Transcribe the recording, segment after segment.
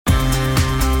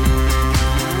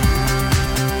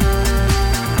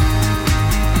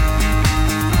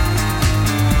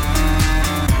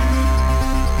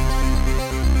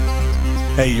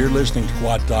Hey, you're listening to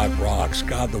What Doc Rocks,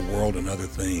 God, the World, and Other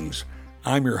Things.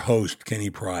 I'm your host, Kenny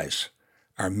Price.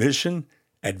 Our mission,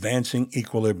 advancing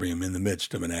equilibrium in the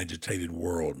midst of an agitated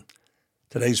world.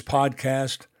 Today's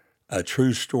podcast, a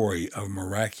true story of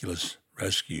miraculous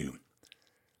rescue,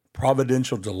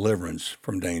 providential deliverance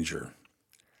from danger.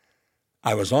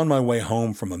 I was on my way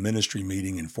home from a ministry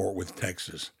meeting in Fort Worth,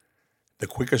 Texas. The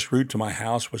quickest route to my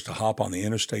house was to hop on the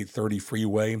Interstate 30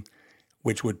 freeway,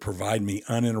 which would provide me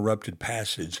uninterrupted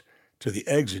passage to the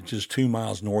exit just 2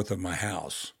 miles north of my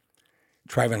house.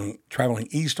 Traveling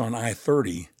east on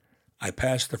I-30, I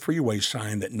passed the freeway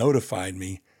sign that notified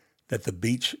me that the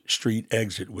Beach Street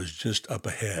exit was just up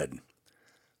ahead.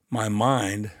 My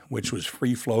mind, which was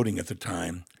free-floating at the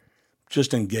time,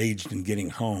 just engaged in getting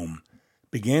home,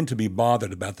 began to be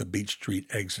bothered about the Beach Street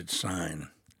exit sign.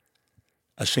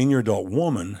 A senior adult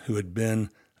woman who had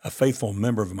been a faithful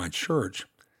member of my church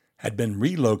had been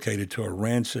relocated to a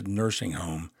rancid nursing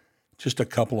home just a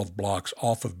couple of blocks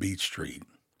off of Beach Street.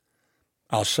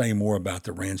 I'll say more about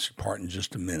the rancid part in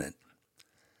just a minute.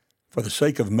 For the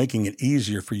sake of making it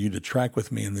easier for you to track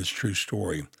with me in this true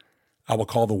story, I will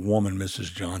call the woman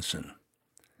Mrs. Johnson.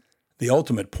 The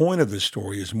ultimate point of this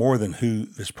story is more than who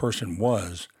this person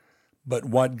was, but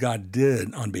what God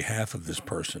did on behalf of this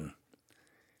person.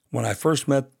 When I first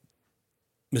met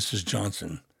Mrs.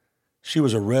 Johnson, she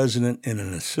was a resident in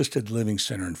an assisted living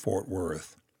center in Fort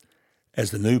Worth.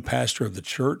 As the new pastor of the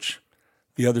church,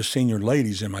 the other senior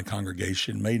ladies in my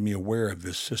congregation made me aware of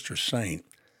this sister saint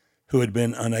who had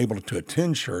been unable to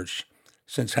attend church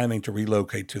since having to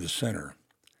relocate to the center.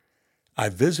 I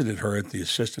visited her at the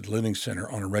assisted living center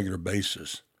on a regular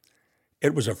basis.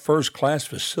 It was a first-class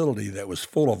facility that was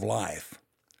full of life.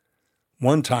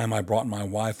 One time I brought my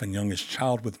wife and youngest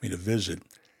child with me to visit,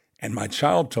 and my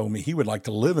child told me he would like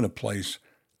to live in a place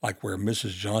like where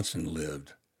Mrs. Johnson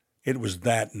lived. It was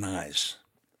that nice.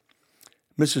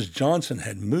 Mrs. Johnson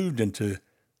had moved into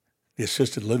the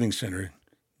assisted living center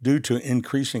due to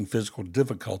increasing physical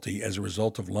difficulty as a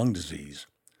result of lung disease.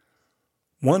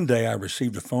 One day I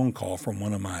received a phone call from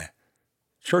one of my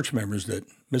church members that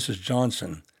Mrs.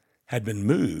 Johnson had been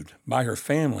moved by her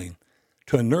family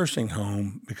to a nursing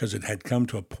home because it had come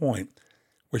to a point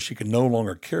where she could no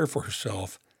longer care for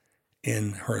herself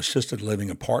in her assisted living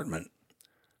apartment.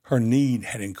 Her need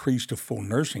had increased to full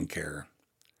nursing care.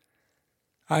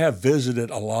 I have visited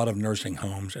a lot of nursing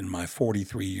homes in my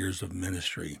 43 years of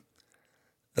ministry.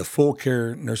 The full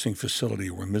care nursing facility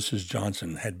where Mrs.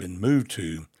 Johnson had been moved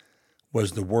to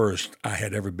was the worst I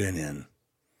had ever been in.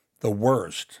 The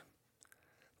worst.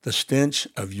 The stench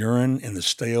of urine in the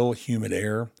stale, humid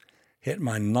air hit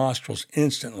my nostrils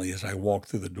instantly as I walked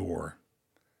through the door.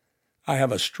 I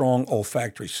have a strong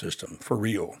olfactory system, for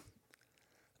real.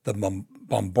 The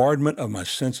bombardment of my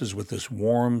senses with this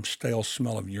warm, stale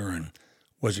smell of urine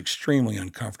was extremely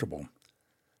uncomfortable.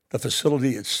 The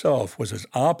facility itself was as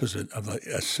opposite of the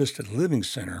assisted living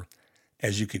center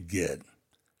as you could get.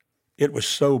 It was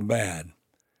so bad.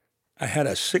 I had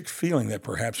a sick feeling that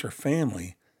perhaps her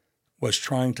family was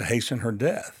trying to hasten her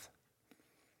death.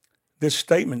 This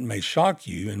statement may shock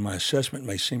you, and my assessment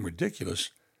may seem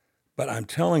ridiculous, but I'm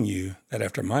telling you that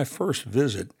after my first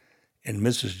visit in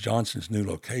Mrs. Johnson's new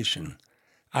location,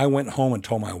 I went home and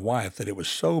told my wife that it was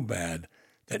so bad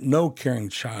that no caring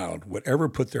child would ever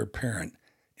put their parent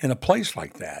in a place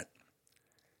like that.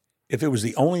 If it was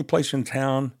the only place in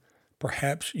town,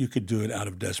 perhaps you could do it out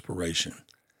of desperation.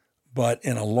 But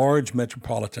in a large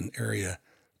metropolitan area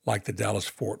like the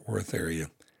Dallas-Fort Worth area,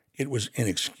 it was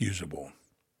inexcusable.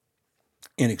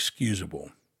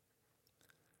 Inexcusable.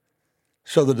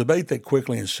 So the debate that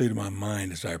quickly ensued in my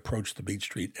mind as I approached the Beach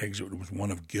Street exit was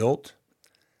one of guilt.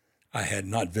 I had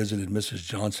not visited Mrs.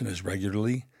 Johnson as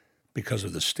regularly because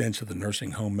of the stench of the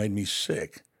nursing home made me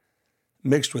sick,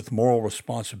 mixed with moral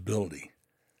responsibility.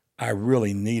 I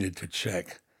really needed to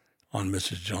check on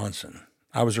Mrs. Johnson.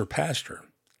 I was her pastor.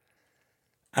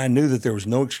 I knew that there was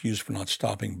no excuse for not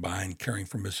stopping by and caring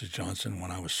for Mrs. Johnson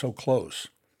when I was so close.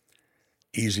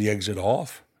 Easy exit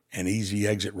off and easy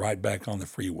exit right back on the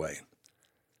freeway.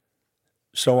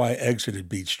 So I exited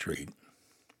Beach Street.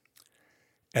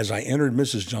 As I entered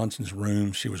Mrs. Johnson's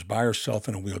room, she was by herself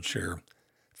in a wheelchair,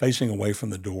 facing away from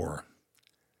the door.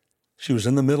 She was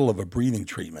in the middle of a breathing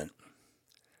treatment.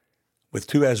 With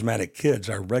 2 asthmatic kids,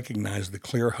 I recognized the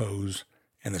clear hose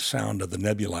and the sound of the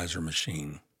nebulizer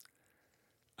machine.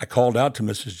 I called out to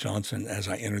Mrs. Johnson as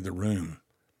I entered the room.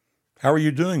 "How are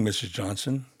you doing, Mrs.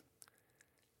 Johnson?"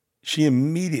 She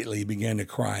immediately began to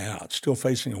cry out, still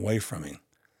facing away from me.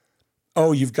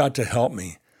 "Oh, you've got to help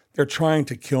me. They're trying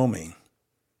to kill me."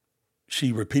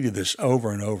 She repeated this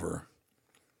over and over.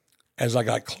 As I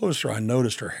got closer, I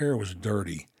noticed her hair was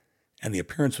dirty and the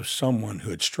appearance of someone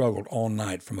who had struggled all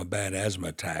night from a bad asthma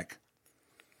attack.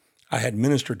 I had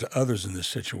ministered to others in this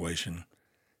situation,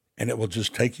 and it will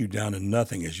just take you down to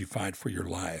nothing as you fight for your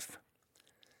life.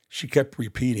 She kept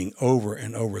repeating over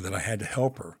and over that I had to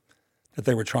help her, that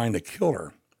they were trying to kill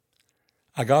her.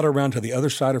 I got around to the other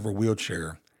side of her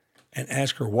wheelchair and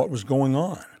asked her what was going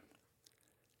on.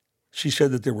 She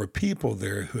said that there were people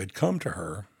there who had come to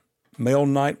her, male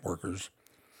night workers,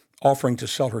 offering to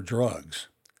sell her drugs.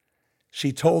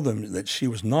 She told them that she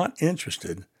was not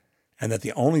interested and that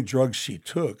the only drugs she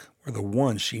took were the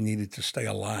ones she needed to stay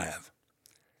alive.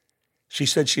 She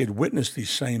said she had witnessed these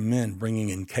same men bringing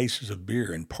in cases of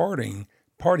beer and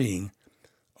partying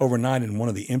overnight in one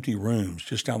of the empty rooms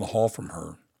just down the hall from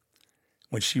her.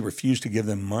 When she refused to give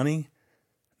them money,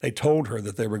 they told her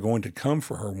that they were going to come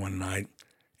for her one night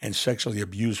and sexually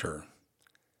abuse her.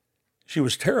 She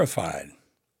was terrified.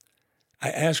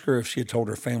 I asked her if she had told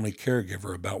her family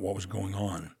caregiver about what was going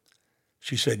on.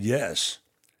 She said yes.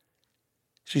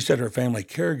 She said her family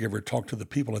caregiver talked to the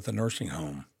people at the nursing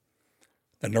home.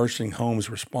 The nursing home's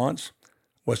response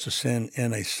was to send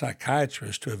in a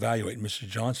psychiatrist to evaluate Mrs.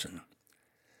 Johnson.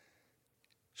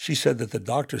 She said that the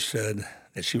doctor said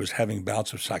that she was having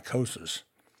bouts of psychosis,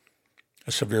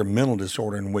 a severe mental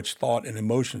disorder in which thought and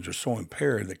emotions are so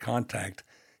impaired that contact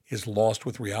is lost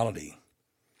with reality.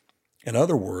 In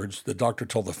other words, the doctor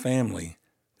told the family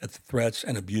that the threats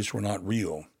and abuse were not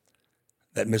real,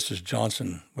 that Mrs.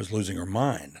 Johnson was losing her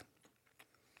mind.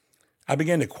 I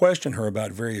began to question her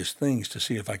about various things to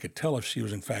see if I could tell if she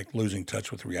was in fact losing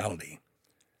touch with reality.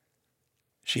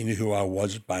 She knew who I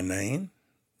was by name,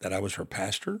 that I was her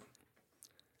pastor.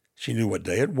 She knew what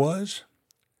day it was.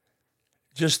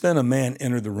 Just then a man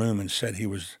entered the room and said he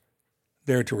was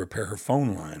there to repair her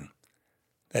phone line,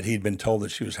 that he'd been told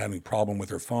that she was having a problem with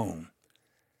her phone.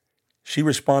 She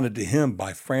responded to him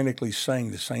by frantically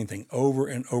saying the same thing over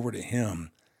and over to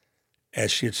him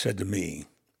as she had said to me.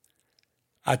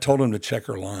 I told him to check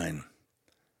her line.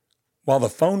 While the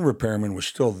phone repairman was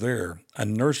still there, a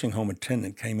nursing home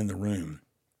attendant came in the room.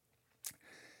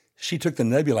 She took the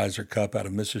nebulizer cup out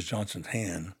of Mrs. Johnson's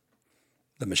hand.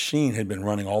 The machine had been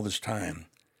running all this time,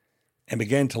 and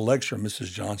began to lecture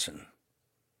Mrs. Johnson.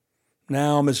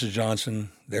 Now, Mrs.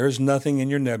 Johnson, there is nothing in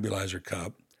your nebulizer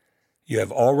cup. You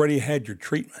have already had your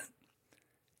treatment.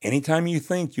 Anytime you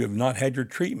think you have not had your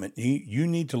treatment, you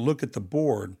need to look at the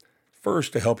board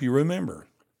first to help you remember.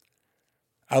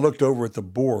 I looked over at the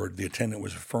board the attendant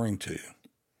was referring to.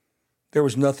 There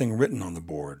was nothing written on the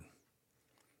board.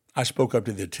 I spoke up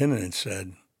to the attendant and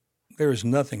said, there is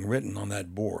nothing written on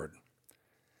that board.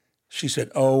 She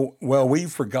said, oh, well, we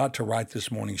forgot to write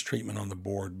this morning's treatment on the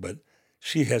board, but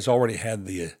she has already had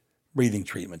the breathing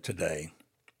treatment today.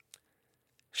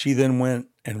 She then went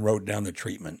and wrote down the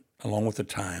treatment, along with the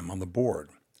time, on the board.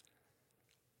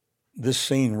 This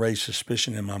scene raised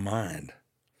suspicion in my mind.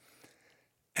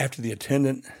 After the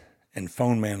attendant and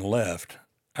phone man left,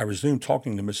 I resumed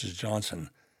talking to Mrs. Johnson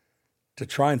to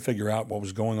try and figure out what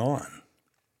was going on.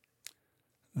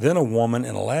 Then a woman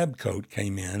in a lab coat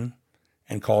came in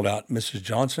and called out, Mrs.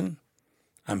 Johnson,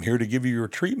 I'm here to give you your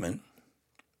treatment,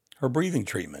 her breathing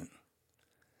treatment.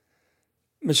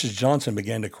 Mrs. Johnson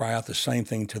began to cry out the same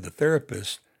thing to the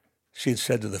therapist she had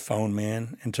said to the phone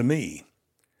man and to me.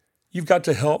 You've got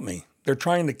to help me. They're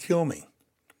trying to kill me.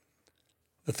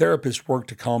 The therapist worked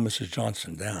to calm Mrs.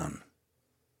 Johnson down.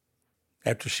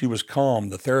 After she was calm,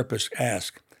 the therapist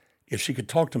asked if she could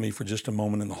talk to me for just a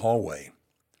moment in the hallway.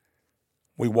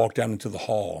 We walked down into the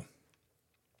hall.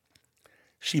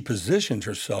 She positioned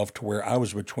herself to where I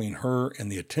was between her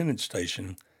and the attendance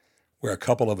station, where a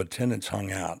couple of attendants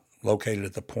hung out, located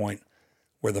at the point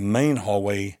where the main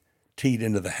hallway teed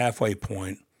into the halfway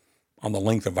point on the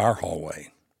length of our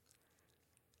hallway.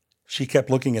 She kept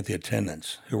looking at the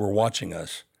attendants who were watching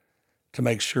us to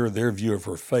make sure their view of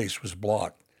her face was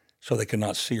blocked so they could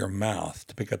not see her mouth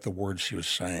to pick up the words she was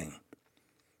saying.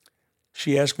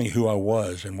 She asked me who I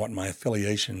was and what my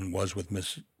affiliation was with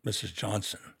Mrs.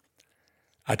 Johnson.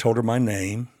 I told her my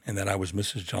name and that I was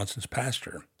Mrs. Johnson's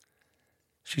pastor.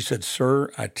 She said,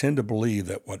 Sir, I tend to believe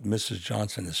that what Mrs.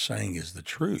 Johnson is saying is the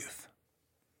truth.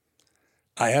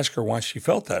 I asked her why she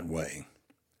felt that way.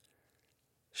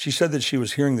 She said that she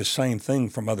was hearing the same thing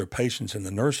from other patients in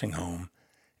the nursing home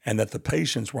and that the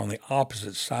patients were on the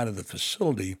opposite side of the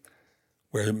facility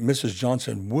where Mrs.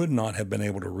 Johnson would not have been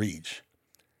able to reach.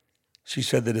 She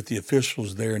said that if the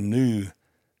officials there knew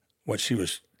what she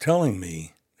was telling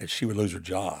me, that she would lose her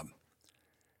job.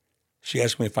 She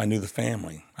asked me if I knew the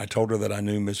family. I told her that I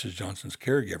knew Mrs. Johnson's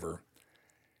caregiver.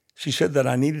 She said that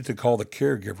I needed to call the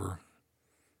caregiver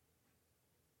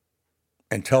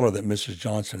and tell her that Mrs.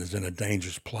 Johnson is in a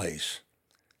dangerous place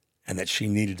and that she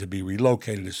needed to be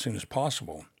relocated as soon as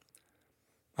possible.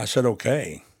 I said,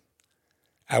 okay.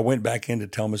 I went back in to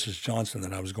tell Mrs. Johnson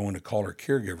that I was going to call her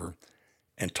caregiver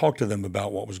and talk to them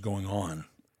about what was going on.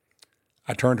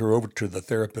 I turned her over to the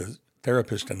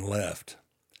therapist and left.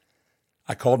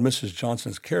 I called Mrs.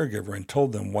 Johnson's caregiver and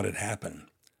told them what had happened.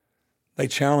 They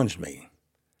challenged me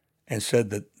and said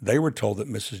that they were told that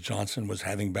Mrs. Johnson was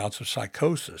having bouts of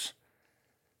psychosis,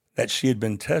 that she had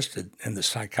been tested, and the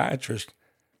psychiatrist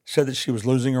said that she was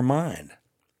losing her mind.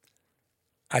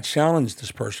 I challenged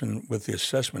this person with the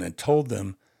assessment and told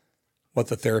them what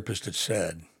the therapist had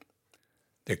said.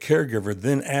 Their caregiver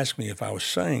then asked me if I was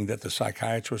saying that the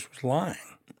psychiatrist was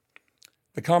lying.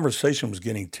 The conversation was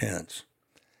getting tense.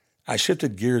 I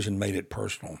shifted gears and made it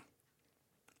personal.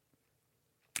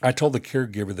 I told the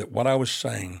caregiver that what I was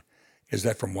saying is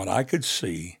that from what I could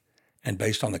see, and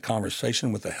based on the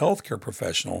conversation with the healthcare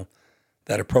professional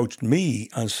that approached me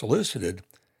unsolicited,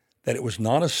 that it was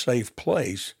not a safe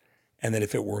place, and that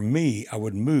if it were me, I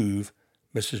would move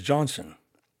Mrs. Johnson.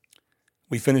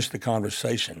 We finished the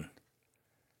conversation.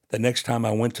 The next time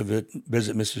I went to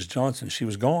visit Mrs. Johnson, she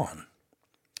was gone.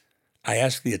 I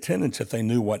asked the attendants if they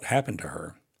knew what happened to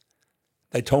her.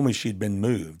 They told me she'd been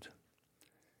moved.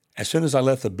 As soon as I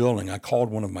left the building, I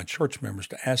called one of my church members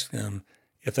to ask them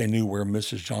if they knew where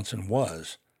Mrs. Johnson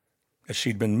was, as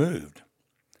she'd been moved.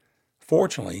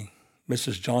 Fortunately,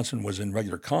 Mrs. Johnson was in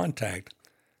regular contact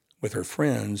with her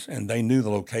friends, and they knew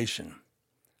the location.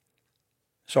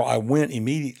 So I went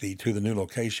immediately to the new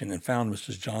location and found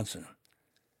Mrs. Johnson.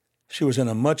 She was in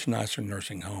a much nicer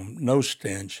nursing home, no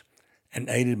stench, and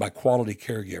aided by quality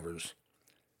caregivers.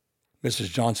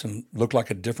 Mrs. Johnson looked like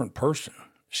a different person.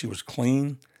 She was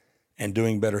clean and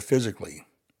doing better physically.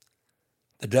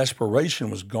 The desperation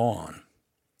was gone.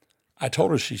 I told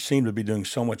her she seemed to be doing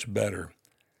so much better.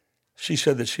 She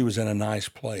said that she was in a nice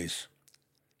place.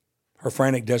 Her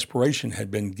frantic desperation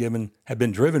had been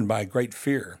driven by great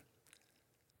fear.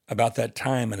 About that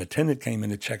time, an attendant came in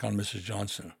to check on Mrs.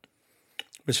 Johnson.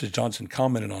 Mrs. Johnson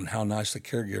commented on how nice the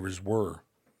caregivers were.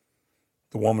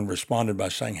 The woman responded by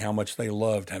saying how much they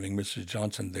loved having Mrs.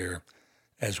 Johnson there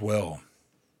as well.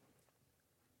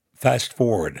 Fast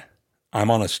forward,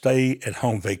 I'm on a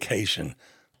stay-at-home vacation,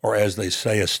 or as they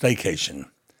say, a staycation.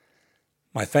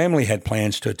 My family had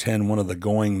plans to attend one of the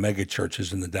going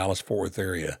megachurches in the Dallas-Fort Worth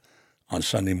area on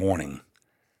Sunday morning.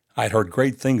 I had heard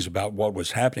great things about what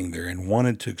was happening there and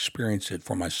wanted to experience it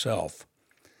for myself.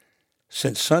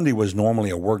 Since Sunday was normally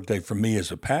a work day for me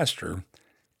as a pastor,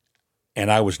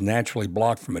 and I was naturally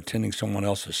blocked from attending someone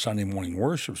else's Sunday morning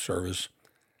worship service,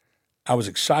 I was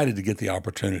excited to get the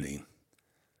opportunity.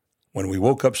 When we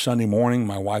woke up Sunday morning,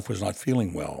 my wife was not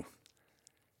feeling well.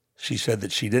 She said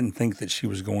that she didn't think that she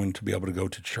was going to be able to go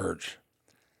to church.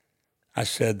 I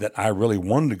said that I really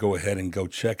wanted to go ahead and go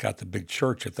check out the big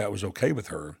church if that was okay with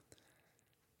her.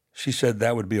 She said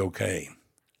that would be okay.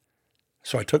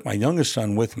 So I took my youngest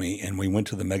son with me and we went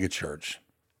to the megachurch.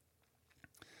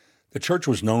 The church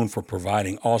was known for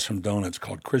providing awesome donuts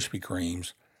called Krispy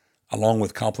Kremes, along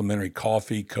with complimentary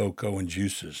coffee, cocoa, and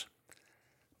juices.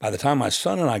 By the time my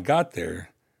son and I got there,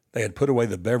 they had put away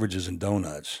the beverages and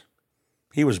donuts.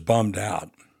 He was bummed out.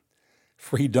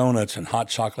 Free donuts and hot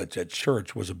chocolates at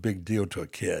church was a big deal to a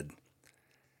kid.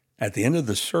 At the end of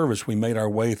the service, we made our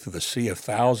way through the sea of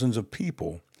thousands of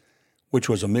people, which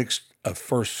was a mix of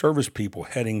first service people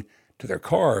heading to their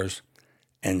cars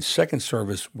and second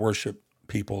service worship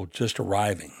people just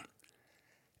arriving.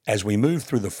 As we moved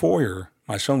through the foyer,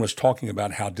 my son was talking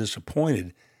about how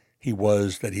disappointed he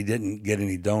was that he didn't get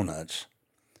any donuts.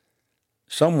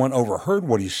 Someone overheard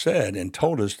what he said and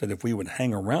told us that if we would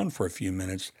hang around for a few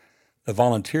minutes, the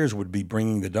volunteers would be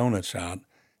bringing the donuts out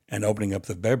and opening up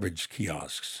the beverage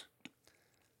kiosks.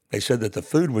 They said that the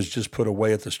food was just put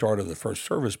away at the start of the first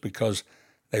service because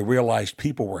they realized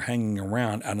people were hanging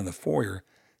around out in the foyer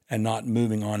and not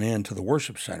moving on in to the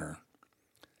worship center.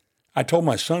 I told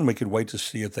my son we could wait to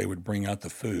see if they would bring out the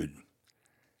food.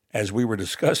 As we were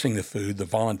discussing the food, the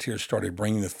volunteers started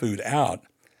bringing the food out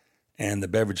and the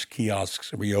beverage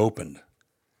kiosks reopened.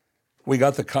 We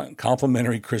got the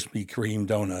complimentary Krispy Kreme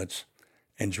donuts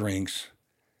and drinks.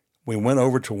 We went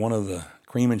over to one of the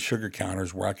cream and sugar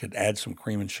counters where I could add some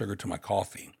cream and sugar to my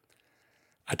coffee.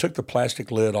 I took the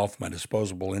plastic lid off my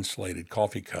disposable insulated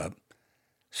coffee cup,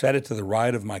 sat it to the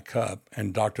right of my cup,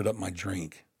 and doctored up my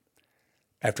drink.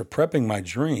 After prepping my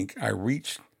drink, I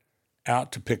reached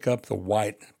out to pick up the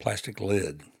white plastic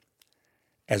lid.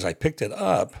 As I picked it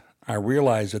up, I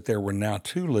realized that there were now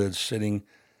two lids sitting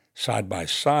side by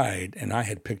side, and I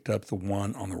had picked up the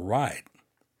one on the right.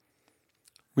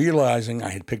 Realizing I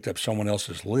had picked up someone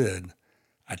else's lid,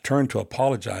 I turned to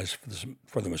apologize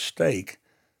for the mistake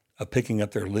of picking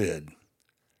up their lid.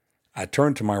 I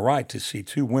turned to my right to see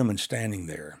two women standing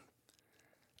there.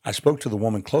 I spoke to the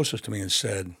woman closest to me and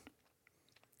said,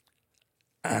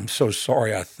 "I'm so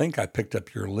sorry, I think I picked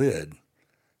up your lid.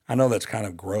 I know that's kind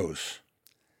of gross."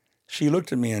 She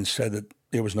looked at me and said that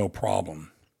it was no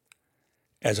problem.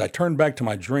 As I turned back to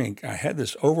my drink, I had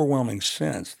this overwhelming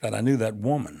sense that I knew that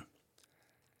woman.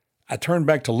 I turned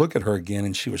back to look at her again,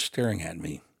 and she was staring at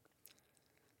me.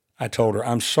 I told her,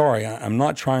 "I'm sorry, I'm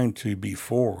not trying to be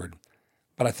forward,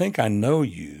 but I think I know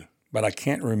you, but I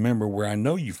can't remember where I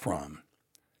know you from."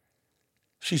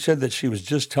 She said that she was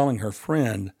just telling her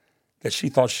friend that she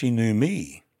thought she knew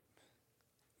me,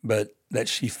 but that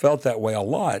she felt that way a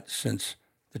lot since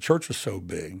the church was so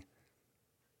big.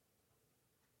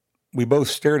 We both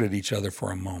stared at each other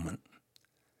for a moment.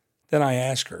 Then I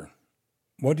asked her,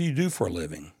 "What do you do for a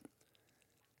living?"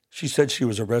 She said she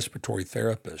was a respiratory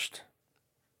therapist.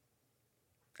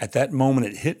 At that moment,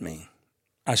 it hit me.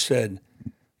 I said,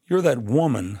 "You're that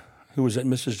woman who was at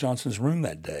Mrs. Johnson's room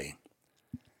that day."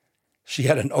 She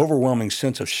had an overwhelming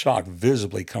sense of shock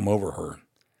visibly come over her.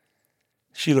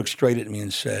 She looked straight at me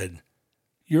and said,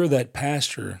 "You're that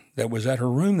pastor that was at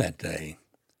her room that day."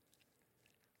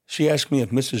 She asked me if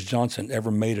Mrs. Johnson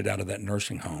ever made it out of that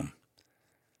nursing home.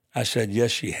 I said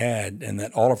yes, she had, and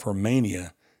that all of her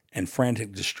mania and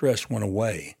frantic distress went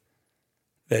away,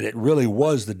 that it really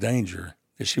was the danger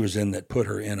that she was in that put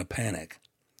her in a panic.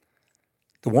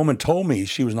 The woman told me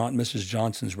she was not Mrs.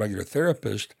 Johnson's regular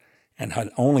therapist and had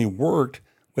only worked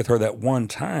with her that one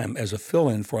time as a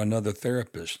fill-in for another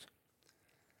therapist.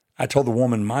 I told the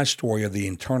woman my story of the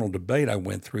internal debate I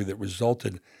went through that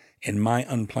resulted in my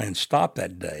unplanned stop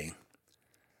that day.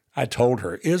 I told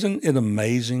her, "Isn't it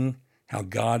amazing how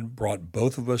God brought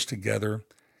both of us together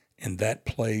in that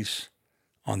place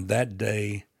on that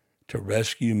day to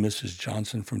rescue Mrs.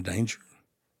 Johnson from danger?"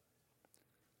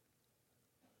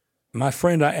 My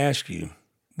friend, I ask you,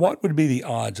 what would be the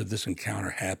odds of this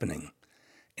encounter happening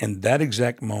in that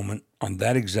exact moment on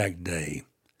that exact day,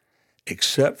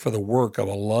 except for the work of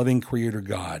a loving Creator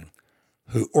God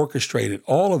who orchestrated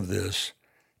all of this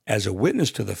as a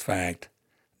witness to the fact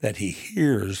that He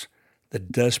hears the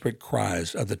desperate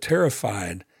cries of the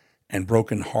terrified and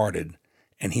brokenhearted,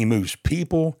 and He moves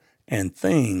people and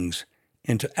things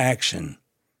into action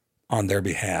on their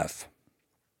behalf?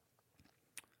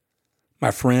 My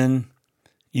friend,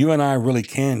 you and I really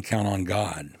can count on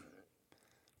God.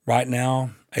 Right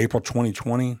now, April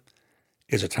 2020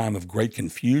 is a time of great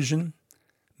confusion,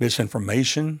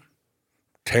 misinformation,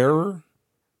 terror,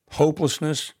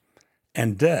 hopelessness,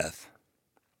 and death.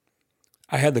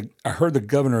 I heard the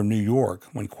governor of New York,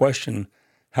 when questioned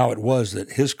how it was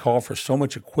that his call for so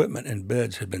much equipment and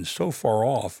beds had been so far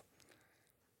off,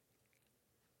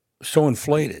 so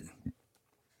inflated.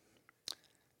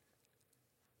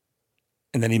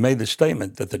 And then he made the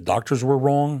statement that the doctors were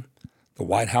wrong, the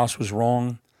White House was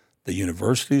wrong, the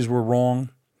universities were wrong.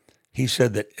 He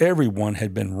said that everyone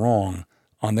had been wrong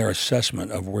on their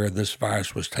assessment of where this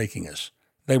virus was taking us.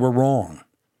 They were wrong.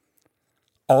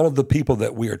 All of the people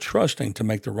that we are trusting to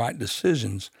make the right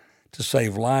decisions to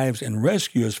save lives and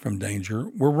rescue us from danger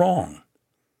were wrong.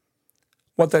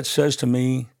 What that says to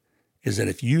me is that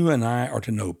if you and I are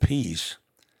to know peace,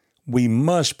 we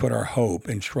must put our hope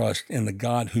and trust in the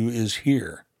God who is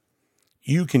here.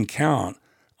 You can count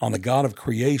on the God of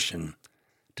creation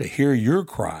to hear your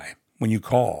cry when you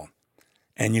call,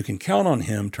 and you can count on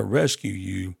Him to rescue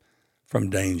you from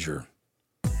danger.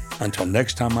 Until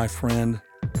next time, my friend,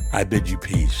 I bid you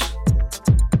peace.